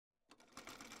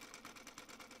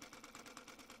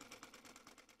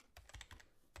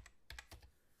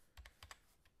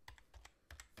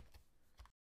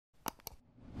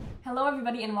Hello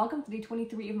everybody and welcome to day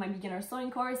 23 of my beginner sewing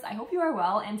course. I hope you are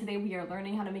well, and today we are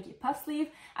learning how to make a puff sleeve.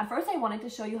 At first I wanted to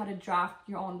show you how to draft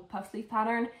your own puff sleeve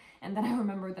pattern, and then I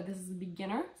remembered that this is a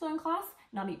beginner sewing class,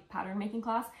 not a pattern making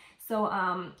class. So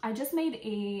I just made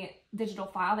a digital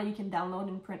file that you can download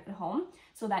and print at home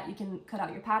so that you can cut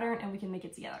out your pattern and we can make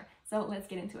it together. So let's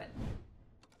get into it.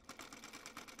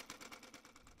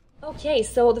 Okay,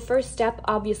 so the first step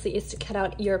obviously is to cut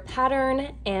out your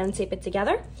pattern and tape it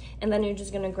together. And then you're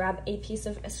just gonna grab a piece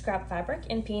of scrap fabric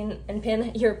and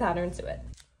pin your pattern to it.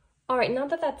 All right, now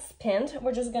that that's pinned,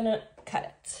 we're just gonna cut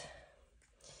it.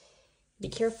 Be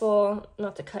careful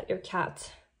not to cut your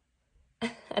cat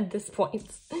at this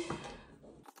point.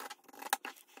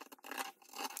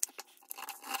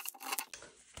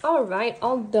 All right,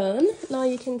 all done. Now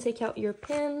you can take out your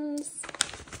pins.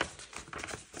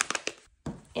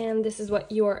 And this is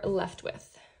what you're left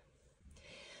with.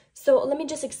 So let me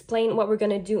just explain what we're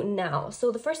gonna do now.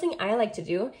 So the first thing I like to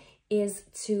do is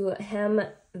to hem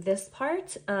this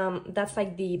part. That's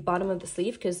like the bottom of the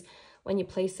sleeve, because when you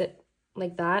place it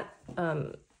like that,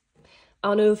 I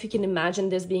don't know if you can imagine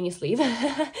this being a sleeve,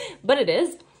 but it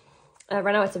is.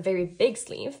 Right now it's a very big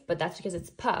sleeve, but that's because it's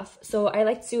puff. So I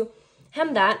like to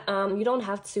hem that. You don't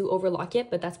have to overlock it,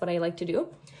 but that's what I like to do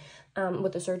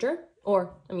with the serger.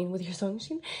 Or, I mean, with your sewing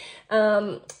machine.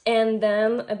 And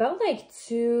then about like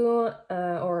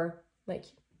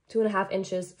 2.5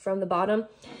 inches from the bottom,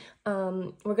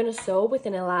 we're gonna sew with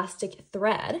an elastic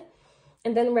thread.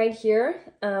 And then right here,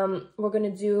 we're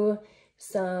gonna do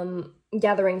some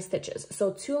gathering stitches.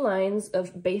 So 2 lines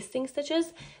of basting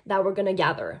stitches that we're gonna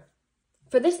gather.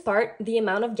 For this part, the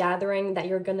amount of gathering that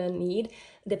you're gonna need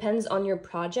depends on your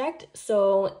project.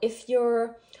 So if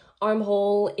your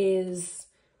armhole is,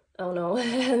 I don't know,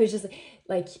 it's just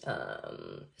like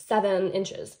 7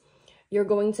 inches. You're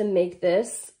going to make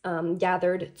this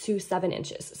gathered to 7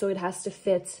 inches. So it has to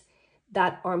fit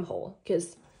that armhole,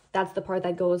 because that's the part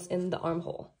that goes in the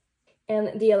armhole.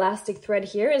 And the elastic thread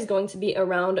here is going to be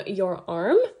around your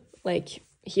arm, like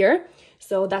here.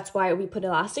 So that's why we put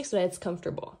elastic, so that it's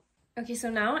comfortable. Okay,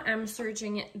 so now I'm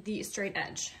serging the straight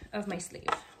edge of my sleeve.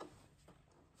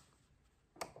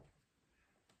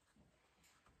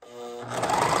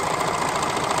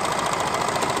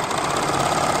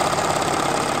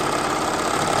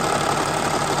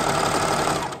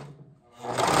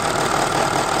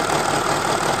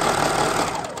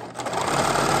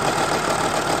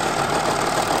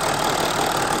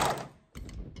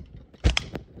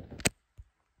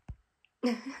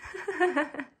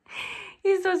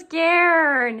 He's so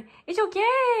scared. It's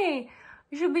okay.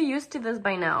 You should be used to this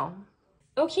by now.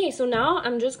 Okay, so now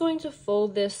I'm just going to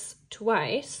fold this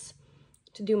twice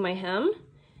to do my hem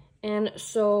and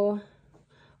sew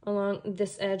along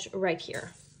this edge right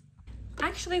here.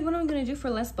 Actually, what I'm gonna do for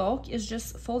less bulk is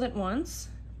just fold it once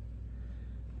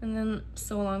and then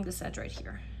sew along this edge right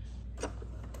here.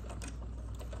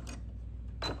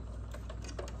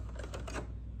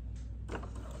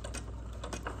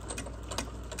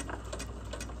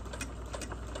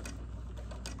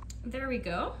 There we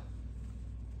go.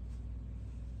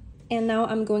 And now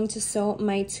I'm going to sew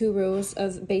my 2 rows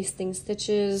of basting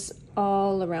stitches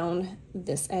all around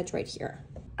this edge right here.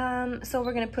 So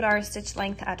we're gonna put our stitch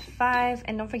length at 5,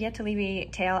 and don't forget to leave a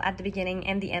tail at the beginning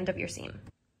and the end of your seam.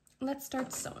 Let's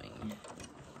start sewing.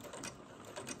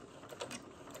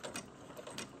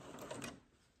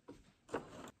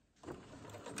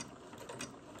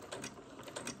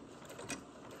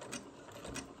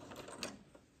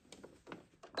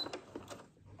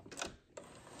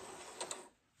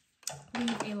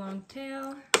 Leave a long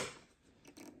tail,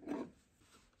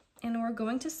 and we're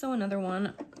going to sew another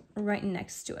one right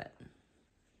next to it.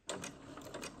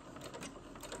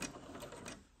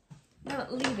 Now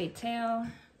leave a tail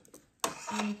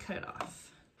and cut it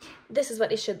off. This is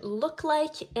what it should look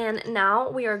like, and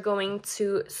now we are going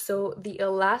to sew the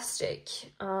elastic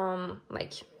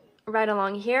like right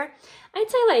along here.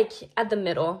 I'd say like at the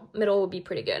middle would be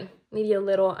pretty good, maybe a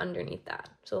little underneath that,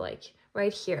 so like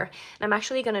right here. And I'm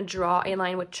actually gonna draw a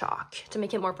line with chalk to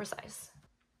make it more precise.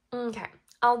 Okay,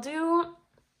 I'll do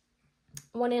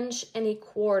 1.25 inches.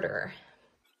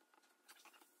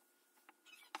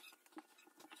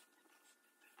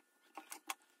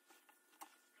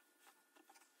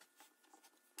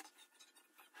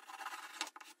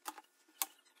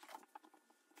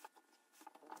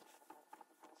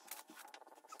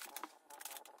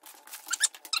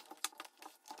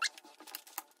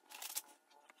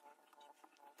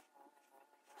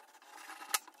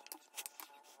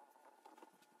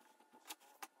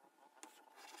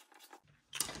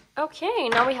 Okay,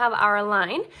 now we have our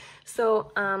line.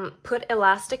 So put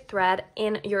elastic thread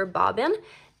in your bobbin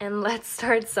and let's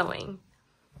start sewing.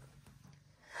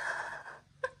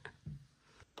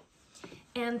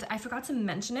 And I forgot to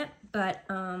mention it, but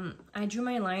I drew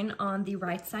my line on the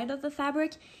right side of the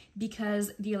fabric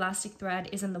because the elastic thread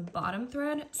is in the bottom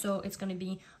thread, so it's going to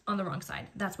be on the wrong side.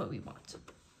 That's what we want.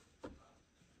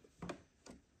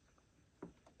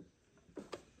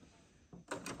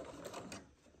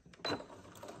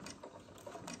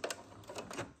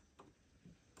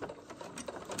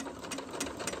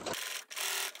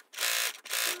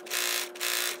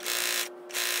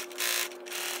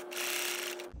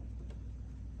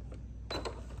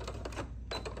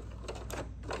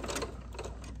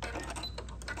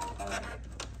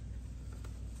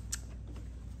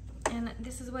 And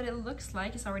this is what it looks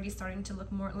like. It's already starting to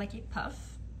look more like a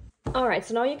puff. All right,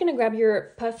 so now you're gonna grab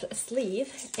your puff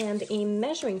sleeve and a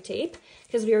measuring tape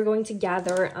because we are going to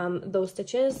gather those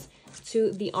stitches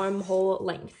to the armhole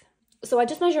length. So I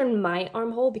just measured my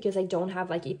armhole because I don't have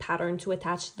like a pattern to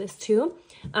attach this to.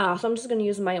 So I'm just gonna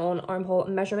use my own armhole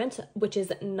measurement, which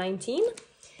is 19.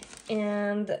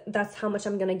 And that's how much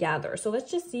I'm gonna gather. So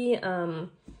let's just see how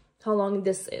long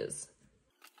this is.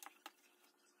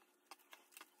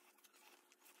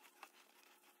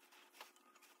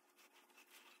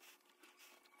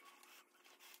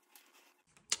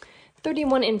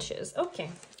 "31 inches. Okay,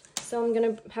 so I'm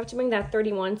gonna have to bring that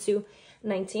 31 to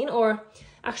 19, or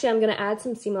actually I'm gonna add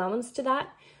some seam allowance to that,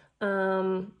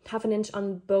 half an inch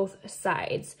on both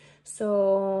sides.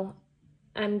 So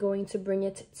I'm going to bring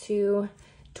it to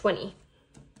 20,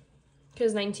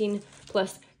 because 19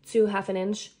 plus 2 half an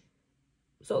inch,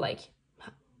 so like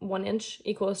 1 inch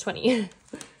equals 20.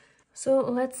 So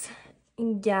let's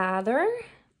gather,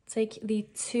 take the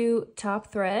 2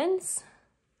 top threads.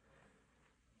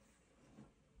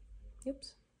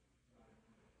 Oops.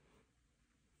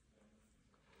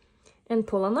 And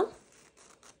pull on them.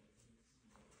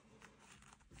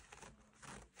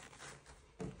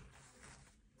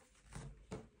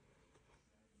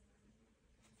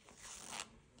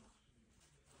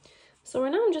 So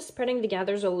right now I'm just spreading the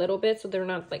gathers a little bit so they're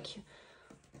not like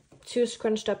too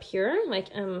scrunched up here. Like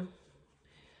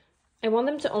I want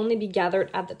them to only be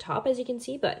gathered at the top, as you can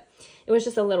see, but it was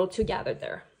just a little too gathered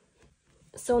there.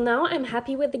 So now I'm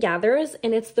happy with the gathers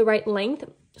and it's the right length,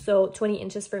 so 20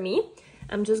 inches for me.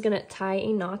 I'm just gonna tie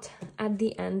a knot at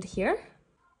the end here.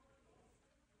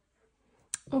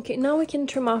 Okay, now we can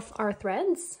trim off our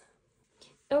threads.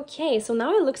 Okay, so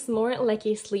now it looks more like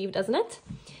a sleeve, doesn't it?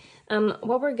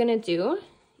 What we're gonna do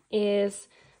is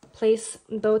place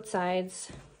both sides,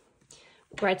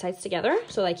 right sides together.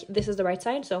 So like this is the right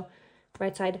side, so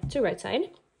right side to right side.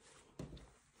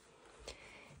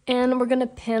 And we're gonna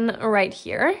pin right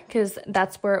here because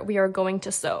that's where we are going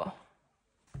to sew.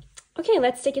 Okay,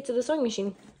 let's take it to the sewing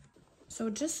machine. So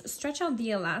just stretch out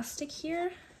the elastic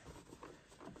here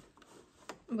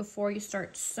before you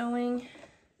start sewing.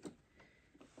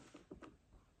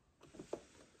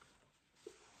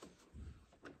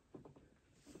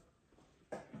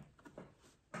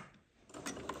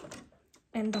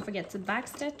 And don't forget to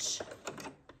backstitch.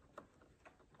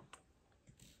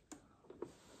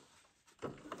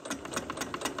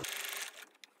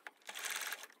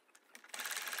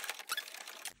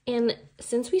 And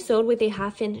since we sewed with a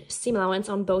half-inch seam allowance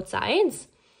on both sides,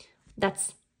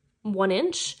 that's 1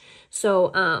 inch.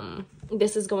 So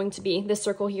this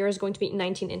circle here is going to be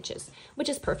 19 inches, which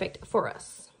is perfect for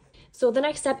us. So the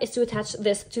next step is to attach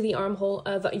this to the armhole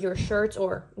of your shirt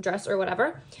or dress or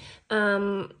whatever.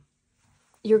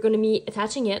 You're going to be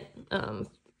attaching it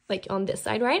like on this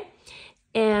side, right?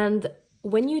 And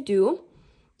when you do,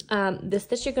 the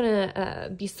stitch you're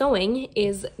gonna be sewing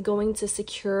is going to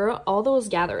secure all those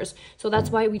gathers. So that's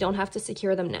why we don't have to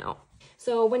secure them now.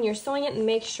 So when you're sewing it,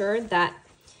 make sure that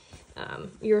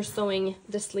you're sewing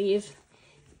the sleeve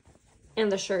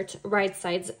and the shirt right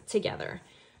sides together.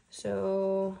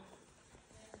 So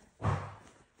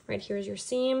right here is your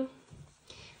seam.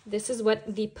 This is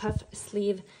what the puff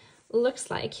sleeve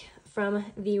looks like from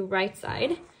the right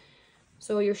side.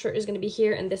 So your shirt is going to be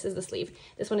here and this is the sleeve.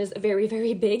 This one is very,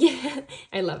 very big.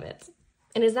 I love it.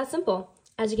 And it's that simple.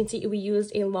 As you can see, we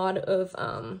used a lot of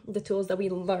the tools that we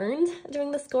learned during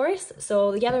this course.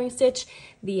 So the gathering stitch,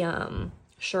 the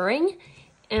shirring,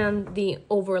 and the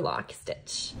overlock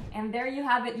stitch. And there you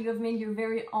have it. You have made your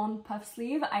very own puff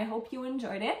sleeve. I hope you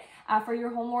enjoyed it. For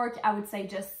your homework, I would say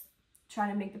just try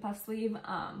to make the puff sleeve.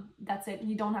 That's it.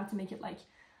 You don't have to make it like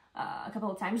a couple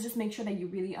of times. Just make sure that you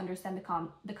really understand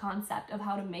the concept of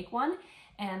how to make one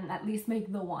and at least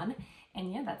make the one.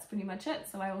 And yeah, that's pretty much it.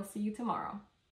 So I will see you tomorrow.